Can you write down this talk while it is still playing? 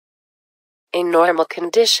In normal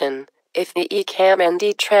condition, if the ECAM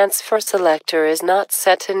ND transfer selector is not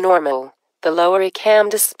set to normal, the lower ECAM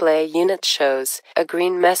display unit shows a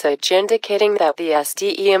green message indicating that the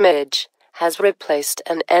SDE image has replaced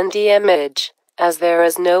an ND image, as there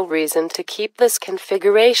is no reason to keep this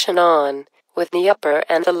configuration on. With the upper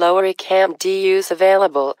and the lower ECAM DUs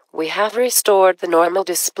available, we have restored the normal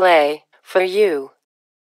display for you.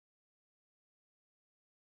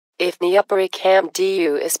 If the upper ECAM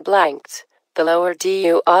DU is blanked, the lower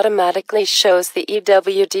DU automatically shows the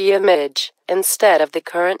EWD image instead of the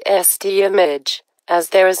current SD image. As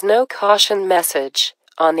there is no caution message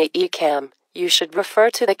on the ECAM, you should refer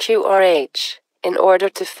to the QRH in order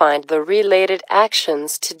to find the related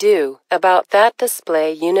actions to do about that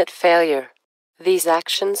display unit failure. These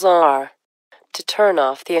actions are to turn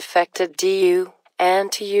off the affected DU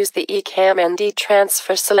and to use the ECAM ND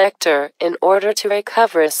transfer selector in order to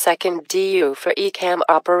recover a second DU for ECAM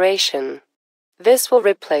operation. This will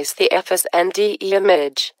replace the FSND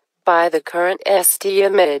image by the current SD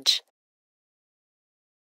image.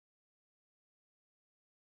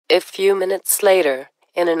 A few minutes later,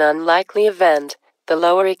 in an unlikely event, the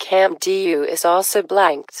lower ECAM DU is also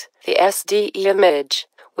blanked. The SD image,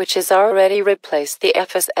 which has already replaced the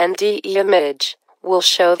FSND image, will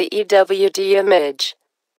show the EWD image.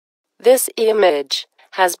 This image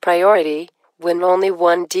has priority when only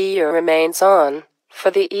one DU remains on for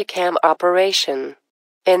the ECAM operation.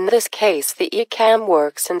 In this case, the ECAM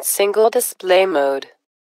works in single display mode.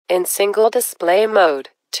 In single display mode,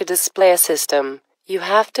 to display a system, you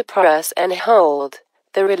have to press and hold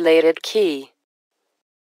the related key.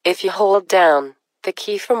 If you hold down the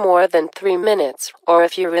key for more than 3 minutes, or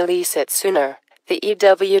if you release it sooner, the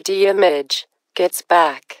EWD image gets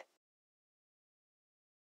back.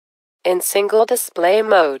 In single display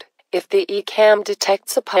mode, if the ECAM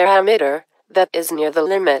detects a parameter that is near the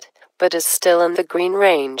limit, but is still in the green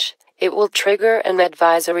range, it will trigger an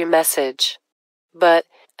advisory message. But,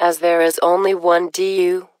 as there is only one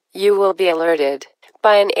DU, you will be alerted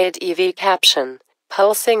by an ADV caption,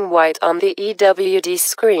 pulsing white on the EWD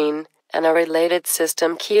screen, and a related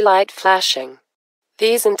system key light flashing.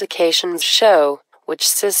 These indications show which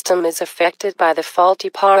system is affected by the faulty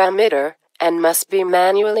parameter and must be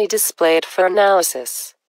manually displayed for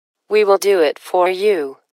analysis. We will do it for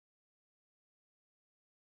you.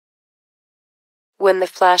 When the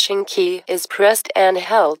flashing key is pressed and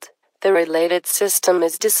held, the related system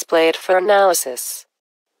is displayed for analysis.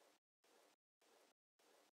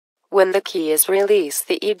 When the key is released,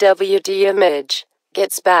 the EWD image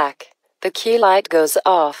gets back, the key light goes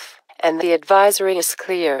off, and the advisory is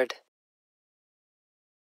cleared.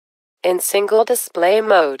 In single display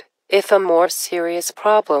mode, if a more serious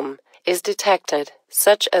problem is detected,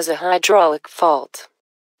 such as a hydraulic fault,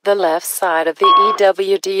 the left side of the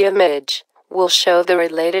EWD image will show the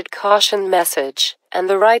related caution message, and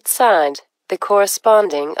the right side, the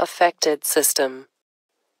corresponding affected system.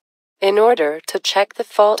 In order to check the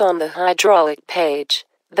fault on the hydraulic page,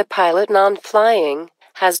 the pilot non-flying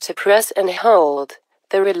has to press and hold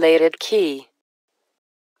the related key.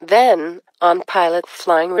 Then, on pilot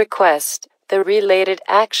flying request, the related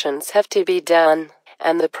actions have to be done,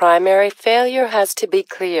 and the primary failure has to be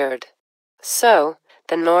cleared. So,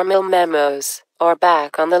 the normal memos are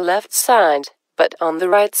back on the left side, but on the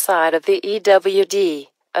right side of the EWD,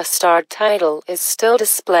 a start title is still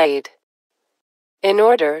displayed. In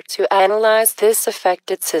order to analyze this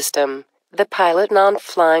affected system, the pilot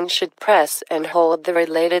non-flying should press and hold the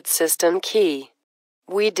related system key.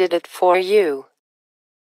 We did it for you.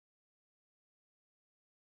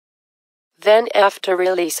 Then after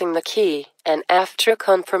releasing the key, and after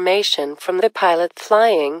confirmation from the pilot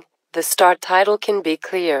flying, the start title can be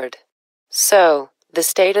cleared. So, the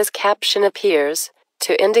status caption appears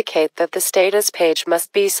to indicate that the status page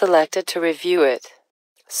must be selected to review it.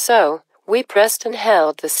 So, we pressed and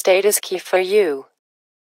held the status key for you.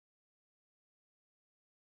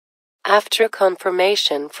 After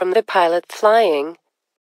confirmation from the pilot flying,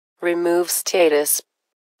 remove status.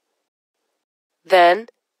 Then,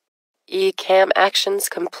 ECAM actions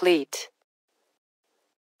complete.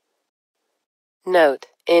 Note,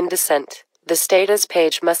 in descent, the status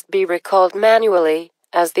page must be recalled manually,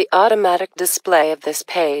 as the automatic display of this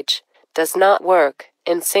page does not work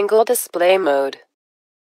in single display mode.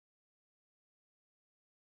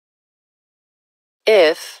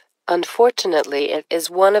 If, unfortunately, it is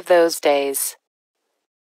one of those days,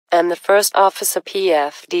 and the first officer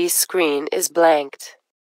PFD screen is blanked,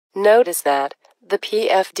 notice that the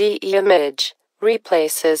PFD image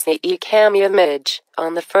replaces the ECAM image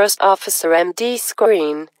on the first officer MD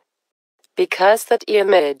screen, because that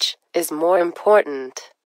image is more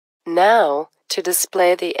important. Now, to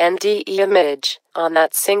display the NDE image on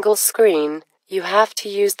that single screen, you have to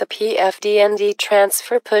use the PFD-ND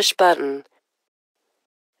transfer push button.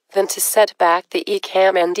 Then to set back the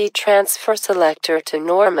ECAM ND transfer selector to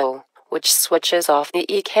normal, which switches off the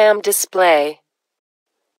ECAM display,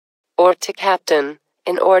 or to Captain,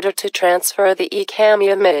 in order to transfer the ECAM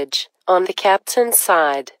image on the Captain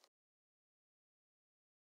side.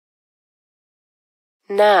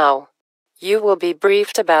 Now, you will be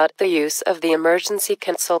briefed about the use of the emergency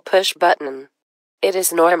cancel push button. It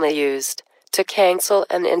is normally used to cancel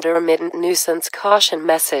an intermittent nuisance caution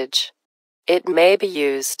message. It may be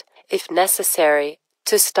used, if necessary,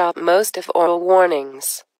 to stop most of oral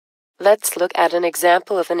warnings. Let's look at an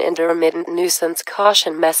example of an intermittent nuisance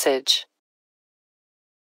caution message.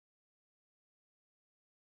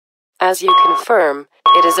 As you confirm,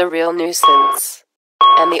 it is a real nuisance,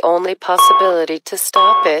 and the only possibility to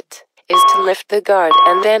stop it is to lift the guard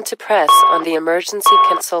and then to press on the emergency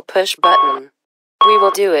cancel push button. We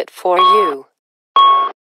will do it for you.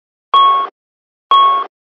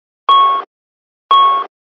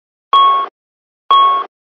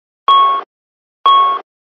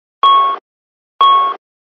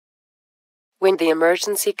 When the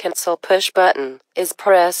emergency cancel push button is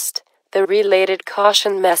pressed, the related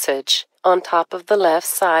caution message on top of the left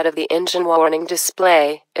side of the engine warning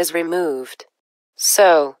display is removed.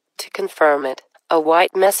 So, to confirm it, a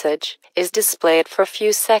white message is displayed for a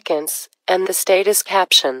few seconds, and the status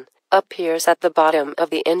caption appears at the bottom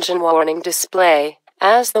of the engine warning display,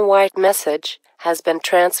 as the white message has been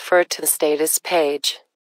transferred to the status page.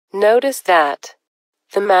 Notice that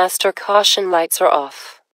the master caution lights are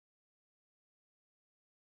off.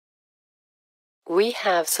 We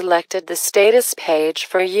have selected the status page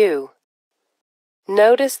for you.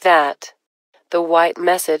 Notice that the white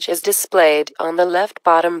message is displayed on the left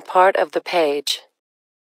bottom part of the page.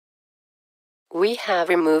 We have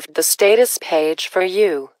removed the status page for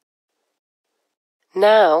you.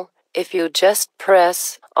 Now, if you just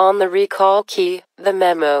press on the recall key, the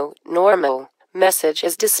memo normal message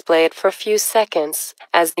is displayed for a few seconds,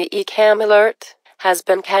 as the ECAM alert has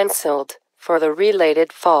been cancelled for the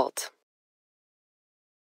related fault.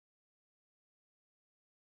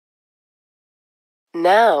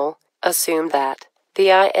 Now, assume that the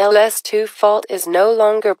ILS2 fault is no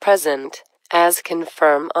longer present, as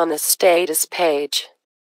confirmed on the status page.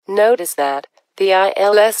 Notice that the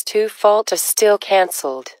ILS2 fault is still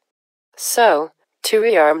cancelled. So, to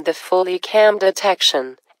rearm the full ECAM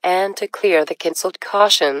detection, and to clear the cancelled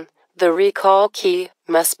caution, the recall key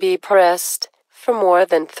must be pressed for more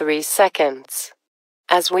than 3 seconds,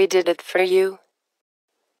 as we did it for you.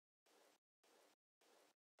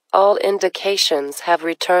 All indications have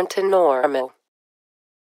returned to normal.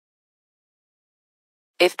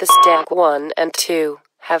 If the stack 1 and 2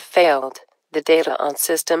 have failed, the data on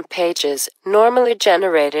system pages normally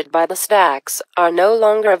generated by the stacks are no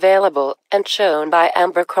longer available and shown by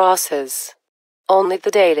amber crosses. Only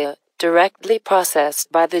the data directly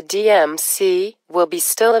processed by the DMC will be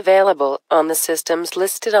still available on the systems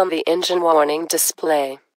listed on the engine warning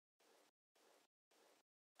display.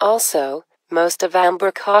 Also, most of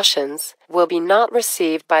amber cautions will be not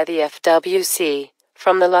received by the FWC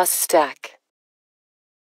from the lost stack.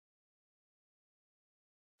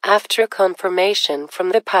 After confirmation from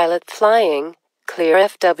the pilot flying, clear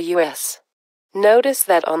FWS. Notice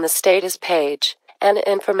that on the status page, an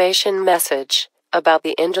information message about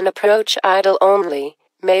the engine approach idle only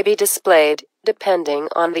may be displayed depending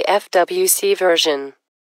on the FWC version.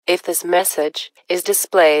 If this message is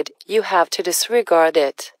displayed, you have to disregard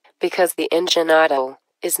it, because the engine idle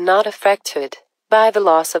is not affected by the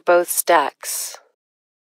loss of both stacks.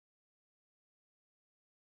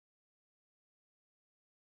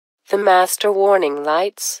 The master warning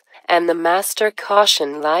lights and the master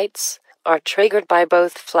caution lights are triggered by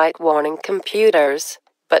both flight warning computers,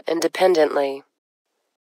 but independently.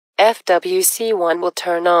 FWC1 will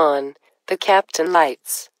turn on the captain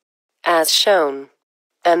lights, as shown,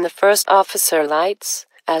 and the first officer lights,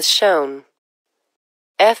 as shown.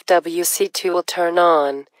 FWC2 will turn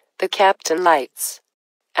on the captain lights,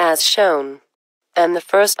 as shown, and the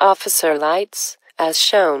first officer lights, as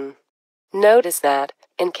shown. Notice that,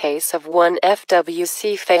 in case of one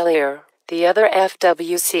FWC failure, the other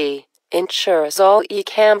FWC ensures all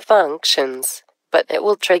ECAM functions, but it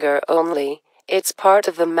will trigger only its part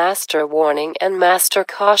of the master warning and master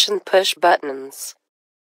caution push buttons.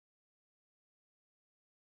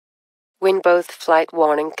 When both flight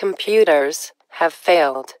warning computers have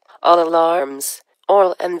failed, all alarms,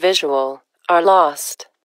 oral and visual, are lost,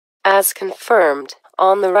 as confirmed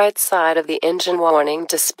on the right side of the engine warning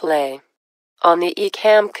display. On the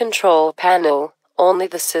ECAM control panel, only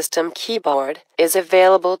the system keyboard is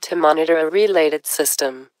available to monitor a related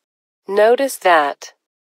system. Notice that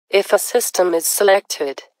if a system is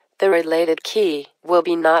selected, the related key will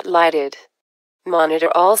be not lighted.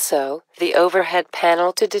 Monitor also the overhead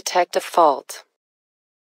panel to detect a fault.